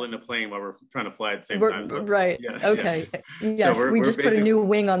building a plane while we're trying to fly at the same time. Right. Yes, okay. Yes. So we just put a new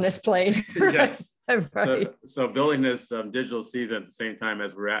wing on this plane. Right. Yes. Right. So building this digital season at the same time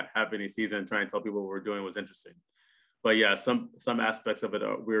as we're having a season and trying to tell people what we're doing was interesting. But yeah, some aspects of it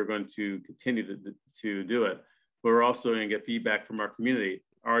we're going to continue to do it. But we're also going to get feedback from our community.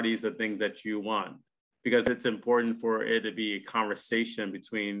 Are these the things that you want? Because it's important for it to be a conversation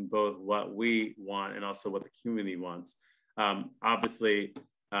between both what we want and also what the community wants. Obviously,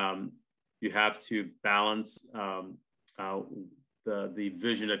 you have to balance the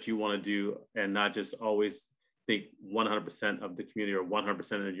vision that you want to do and not just always think 100% of the community or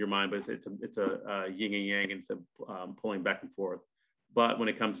 100% in your mind, but it's a yin and yang, and it's a pulling back and forth. But when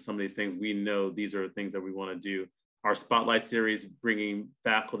it comes to some of these things, we know these are things that we want to do. Our Spotlight series, bringing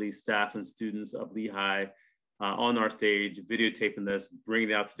faculty, staff, and students of Lehigh on our stage, videotaping this, bringing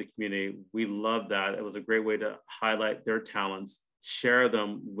it out to the community. We love that. It was a great way to highlight their talents, share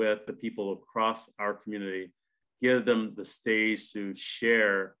them with the people across our community. give them the stage to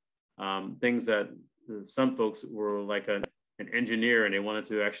share things that some folks were like an engineer and they wanted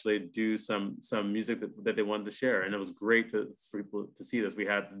to actually do some music that they wanted to share. And it was great for people to see this. We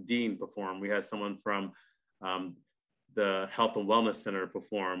had the dean perform. We had someone from the Health and Wellness Center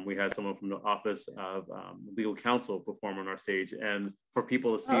perform. We had someone from the Office of Legal Counsel perform on our stage, and for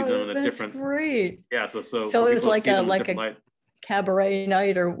people to see them in a different. Great. Yeah. So it was like a cabaret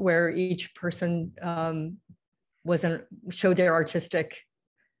night, or where each person showed their artistic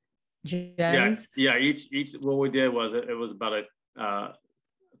gems. Yeah. Each what we did was it was about a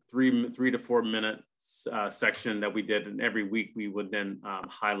 3 to 4 minute section that we did, and every week we would then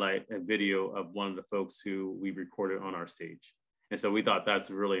highlight a video of one of the folks who we recorded on our stage. And so we thought that's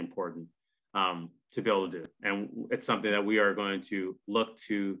really important to be able to do, and it's something that we are going to look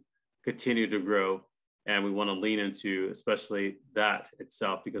to continue to grow, and we want to lean into especially that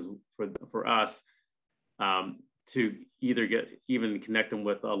itself, because for us to either even connect them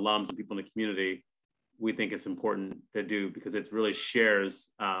with alums and people in the community, we think it's important to do, because it really shares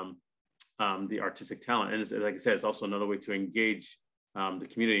the artistic talent. And it's, like I said, it's also another way to engage the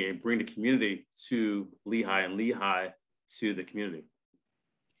community and bring the community to Lehigh and Lehigh to the community.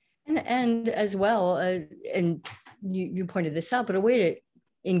 And as well, and you pointed this out, but a way to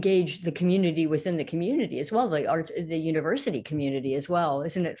engage the community within the community as well, the university community as well.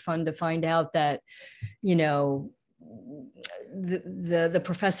 Isn't it fun to find out that, you know, the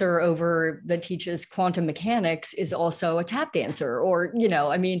professor over that teaches quantum mechanics is also a tap dancer? Or, you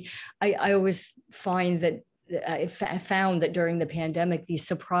know, I mean, I always find that I found that during the pandemic, these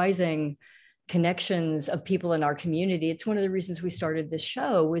surprising connections of people in our community, it's one of the reasons we started this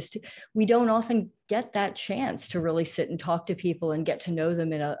show, we don't often get that chance to really sit and talk to people and get to know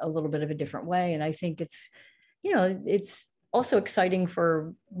them in a little bit of a different way. And I think it's, you know, it's also exciting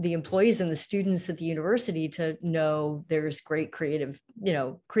for the employees and the students at the university to know there's great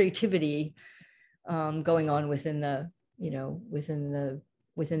creativity going on within the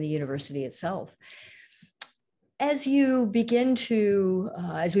university itself. As we begin to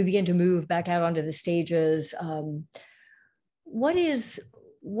move back out onto the stages, what is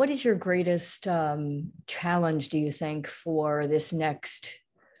your greatest challenge, do you think, for this next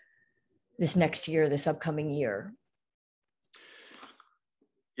year, this upcoming year?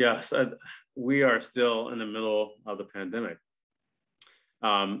 Yes, we are still in the middle of the pandemic.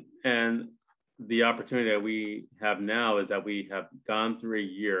 And the opportunity that we have now is that we have gone through a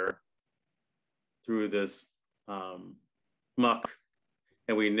year through this muck,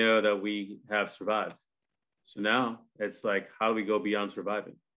 and we know that we have survived. So now it's like, how do we go beyond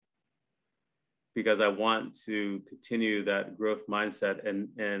surviving? Because I want to continue that growth mindset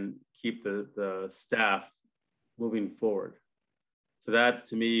and keep the staff moving forward. So that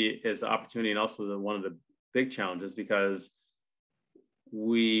to me is the opportunity, and also one of the big challenges, because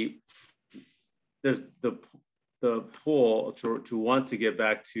there's the pull to want to get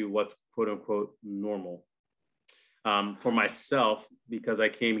back to what's quote unquote normal. For myself, because I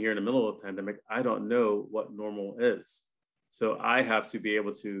came here in the middle of the pandemic, I don't know what normal is. So I have to be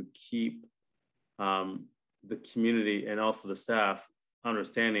able to keep the community and also the staff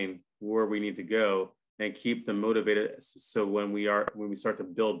understanding where we need to go and keep them motivated. So when we start to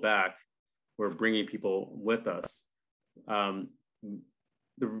build back, we're bringing people with us. The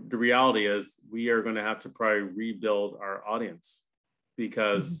reality is we are going to have to probably rebuild our audience,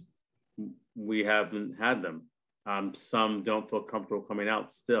 because we haven't had them. Some don't feel comfortable coming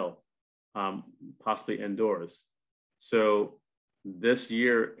out still, possibly indoors. So this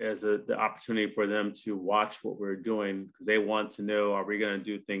year is the opportunity for them to watch what we're doing, because they want to know, are we going to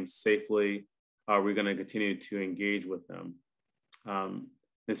do things safely? Are we going to continue to engage with them?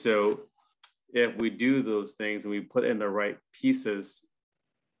 And so if we do those things and we put in the right pieces,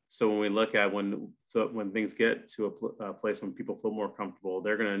 so when we look at when things get to a place when people feel more comfortable,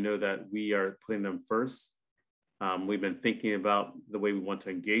 they're going to know that we are putting them first. We've been thinking about the way we want to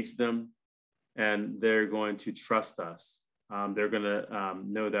engage them, and they're going to trust us. They're going to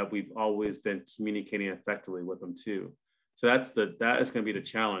know that we've always been communicating effectively with them too. So that is going to be the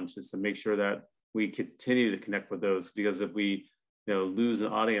challenge, is to make sure that we continue to connect with those, because if we lose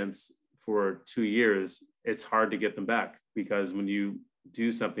an audience for 2 years, it's hard to get them back, because when you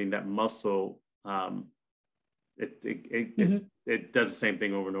do something, that muscle, it does the same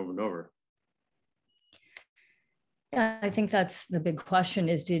thing over and over and over. Yeah, I think that's the big question,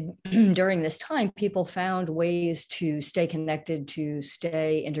 is during this time, people found ways to stay connected, to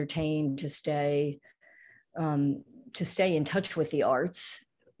stay entertained, to stay in touch with the arts,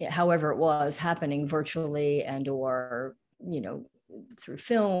 however it was happening virtually, and or through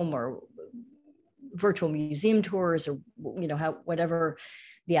film or virtual museum tours, or, you know, how, whatever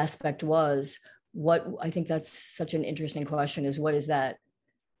the aspect was. What I think that's such an interesting question is, what is that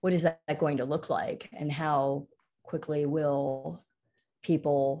going to look like, and how quickly will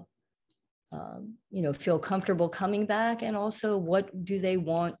people you know, feel comfortable coming back, and also what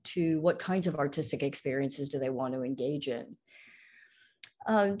kinds of artistic experiences do they want to engage in?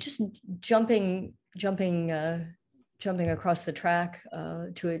 Just jumping across the track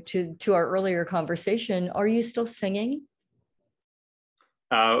to our earlier conversation, are you still singing?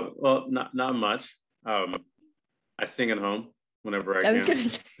 Well, not much. I sing at home whenever I can. Was gonna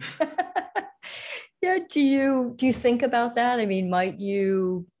say, yeah. Do you think about that? I mean, might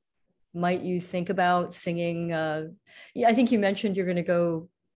you think about singing? Yeah, I think you mentioned you're going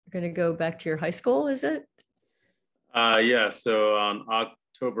to go back to your high school. Is it? Yeah. So on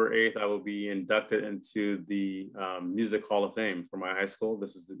October 8th, I will be inducted into the Music Hall of Fame for my high school.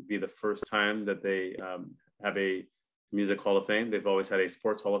 This is to be the first time that they have a Music Hall of Fame. They've always had a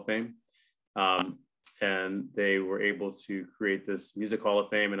Sports Hall of Fame. And they were able to create this Music Hall of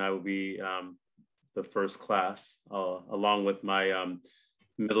Fame, and I will be the first class, along with my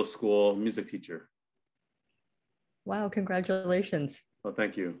middle school music teacher. Wow, congratulations. Well,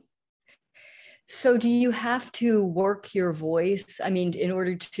 thank you. So do you have to work your voice? I mean, in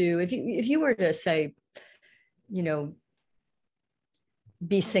order to, if you were to say, you know,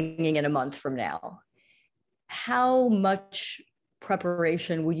 be singing in a month from now, how much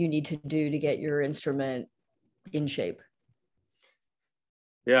preparation would you need to do to get your instrument in shape?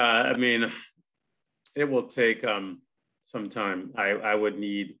 Yeah, I mean, it will take some time. I would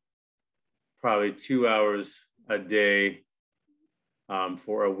need probably 2 hours a day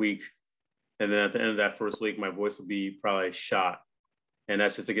for a week. And then at the end of that first week, my voice will be probably shot. And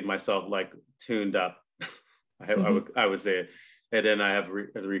that's just to get myself like tuned up. I would say it. And then I have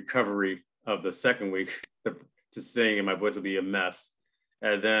the recovery of the second week to sing, and my voice will be a mess.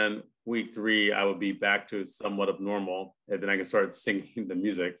 And then week 3, I will be back to somewhat of normal. And then I can start singing the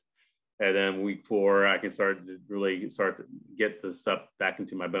music. And then week 4, I can start to get the stuff back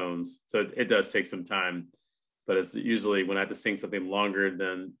into my bones. So it does take some time, but it's usually when I have to sing something longer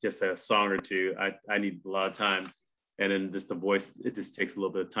than just a song or two, I need a lot of time. And then just the voice, it just takes a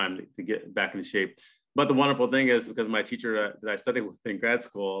little bit of time to get back into shape. But the wonderful thing is, because my teacher that I studied with in grad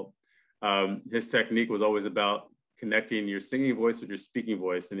school, his technique was always about connecting your singing voice with your speaking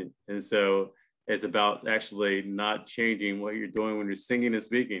voice. And so it's about actually not changing what you're doing when you're singing and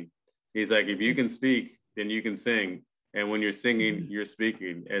speaking. He's like, if you can speak, then you can sing. And when you're singing, you're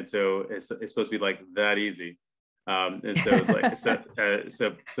speaking. And so it's supposed to be like that easy. And so it's like,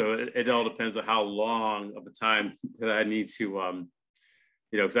 so it all depends on how long of a time that I need to, you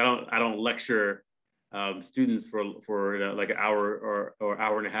know, because I don't lecture students for like an hour or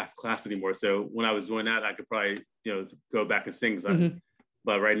hour and a half class anymore. So when I was doing that, I could probably, you know, go back and sing.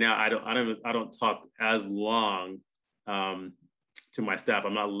 But right now I don't talk as long to my staff.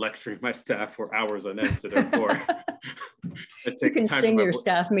 I'm not lecturing my staff for hours on end. So therefore, it takes you can time sing your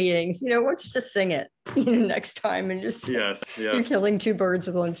staff meetings. You know, why don't you just sing it, you know, next time, and just you're killing 2 birds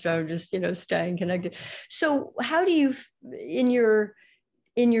with 1 stone. Just, you know, staying connected. So how do you, in your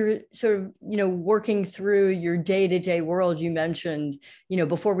sort of, you know, working through your day-to-day world, you mentioned, you know,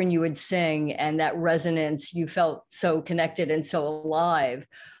 before when you would sing and that resonance, you felt so connected and so alive.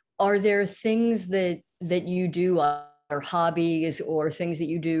 Are there things that you do, or hobbies or things that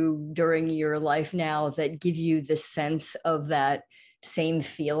you do during your life now that give you the sense of that same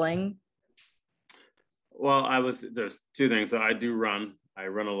feeling? Well, there's 2 things. So I do run. I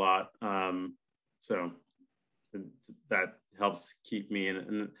run a lot. So that helps keep me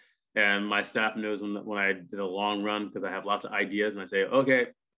in. And my staff knows when I did a long run, because I have lots of ideas, and I say, okay,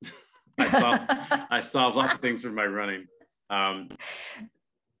 I solve lots of things for my running. And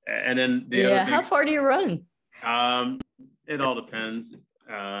then the other thing, how far do you run? It all depends.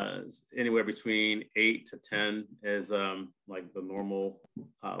 Anywhere between 8 to 10 is like the normal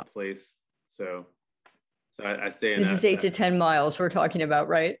place. So I stay in this is 8 to 10 miles we're talking about,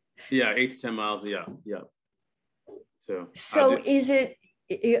 right? Yeah, 8 to 10 miles. Yeah. So is it?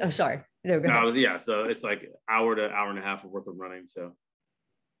 Oh, sorry. No, go ahead. So it's like hour to hour and a half worth of running. So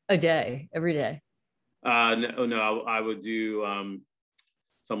a day, every day. No, I would do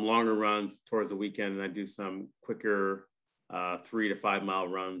some longer runs towards the weekend, and I do some quicker 3 to 5 mile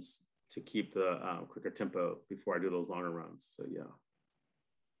runs to keep the quicker tempo before I do those longer runs. So yeah.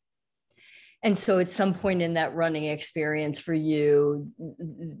 And so at some point in that running experience for you,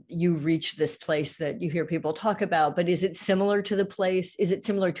 you reach this place that you hear people talk about, but is it similar to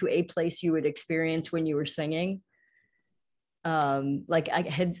a place you would experience when you were singing? Like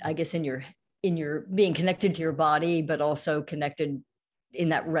I guess in your in your being connected to your body, but also connected in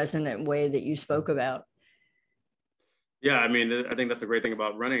that resonant way that you spoke about. Yeah, I mean, I think that's the great thing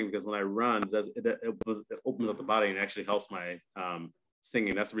about running, because when I run, it opens up the body and actually helps my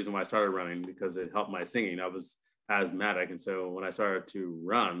singing. That's the reason why I started running, because it helped my singing. I was asthmatic, and so when I started to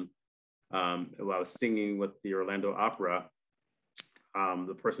run, I was singing with the Orlando Opera.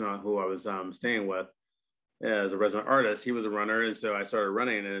 The person who I was staying with as a resident artist, he was a runner, and so I started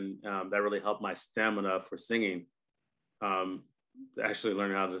running, and that really helped my stamina for singing. Actually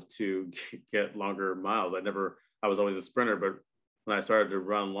learning how to get longer miles. I was always a sprinter, but when I started to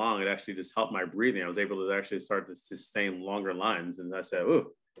run long, it actually just helped my breathing. I was able to actually start to sustain longer lines. And I said,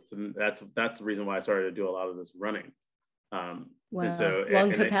 "Ooh," so that's the reason why I started to do a lot of this running. Wow. And so,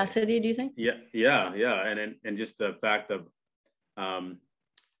 lung capacity, do you think? Yeah. And just the fact of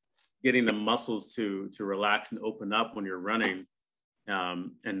getting the muscles to relax and open up when you're running,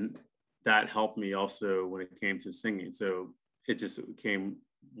 and that helped me also when it came to singing. So it just became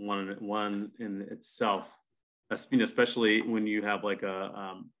one in itself. You know, especially when you have like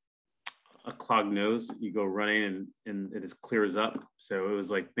a clogged nose, you go running and it just clears up. So it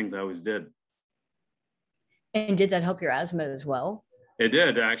was like things I always did. And did that help your asthma as well? It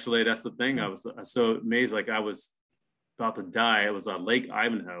did, actually. That's the thing. I was so amazed. Like I was about to die. It was on Lake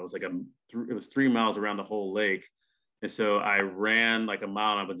Ivanhoe. It was like it was 3 miles around the whole lake. And so I ran like a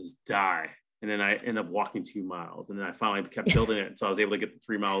mile and I would just die. And then I ended up walking 2 miles. And then I finally kept building it. So I was able to get the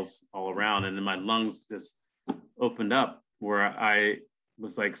 3 miles all around. And then my lungs just opened up, where I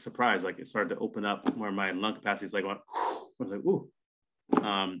was like surprised, like it started to open up where my lung capacity is like, I was like, ooh.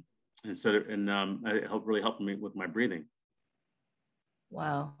 And so, it really helped me with my breathing.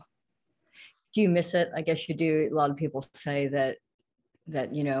 Wow. Do you miss it? I guess you do. A lot of people say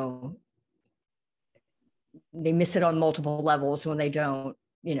that, you know, they miss it on multiple levels when they don't,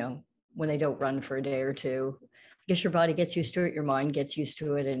 you know, when they don't run for a day or two. I guess your body gets used to it, your mind gets used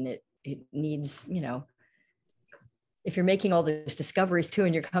to it, and it needs, you know, if you're making all those discoveries too,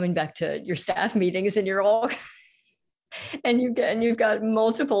 and you're coming back to your staff meetings and you're all and you've got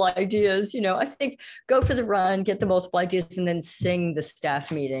multiple ideas, you know, I think go for the run, get the multiple ideas, and then sing the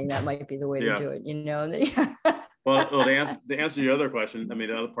staff meeting. That might be the way to do it, you know. well, to answer your other question, I mean,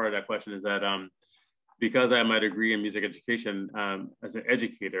 the other part of that question is that because I have my degree in music education, as an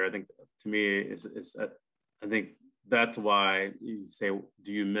educator, I think to me I think that's why you say,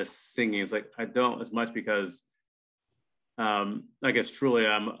 do you miss singing? It's like, I don't as much, because I guess truly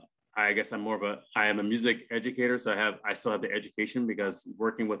I am a music educator. So I still have the education, because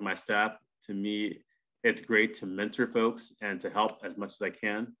working with my staff, to me, it's great to mentor folks and to help as much as I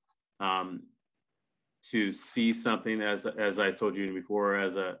can, to see something, as I told you before,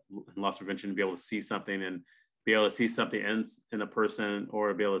 as a loss prevention, to be able to see something and be able to see something in a person,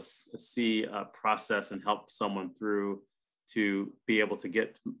 or be able to see a process and help someone through, to be able to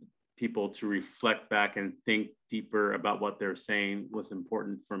get people to reflect back and think deeper about what they're saying was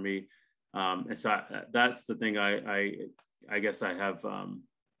important for me. And so that's the thing I guess I have,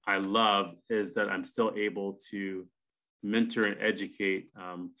 I love, is that I'm still able to mentor and educate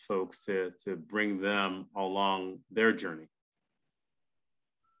folks to bring them along their journey.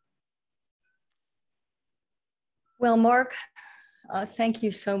 Well, Mark, thank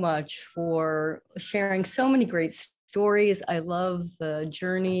you so much for sharing so many great stories. I love the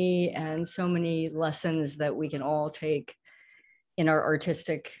journey and so many lessons that we can all take in our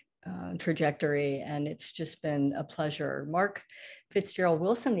artistic trajectory. And it's just been a pleasure. Mark Fitzgerald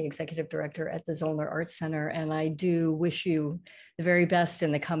Wilson, the executive director at the Zoellner Arts Center. And I do wish you the very best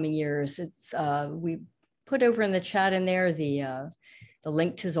in the coming years. It's we put over in the chat in there the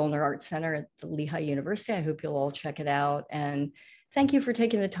link to Zoellner Arts Center at the Lehigh University. I hope you'll all check it out. And thank you for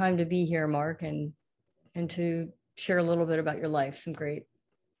taking the time to be here, Mark, and to share a little bit about your life. Some great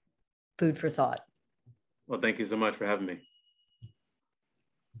food for thought. Well, thank you so much for having me.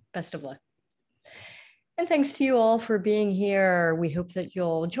 Best of luck. And thanks to you all for being here. We hope that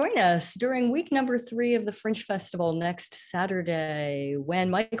you'll join us during week number 3 of the Fringe Festival next Saturday, when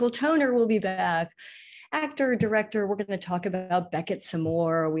Michael Toner will be back. Actor, director, we're going to talk about Beckett some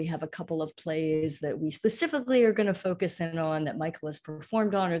more. We have a couple of plays that we specifically are going to focus in on, that Michael has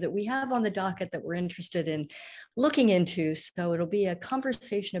performed on, or that we have on the docket that we're interested in looking into. So it'll be a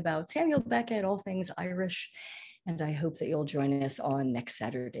conversation about Samuel Beckett, all things Irish. And I hope that you'll join us on next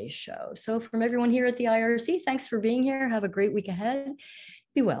Saturday's show. So from everyone here at the IRC, thanks for being here. Have a great week ahead.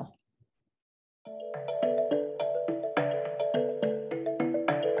 Be well.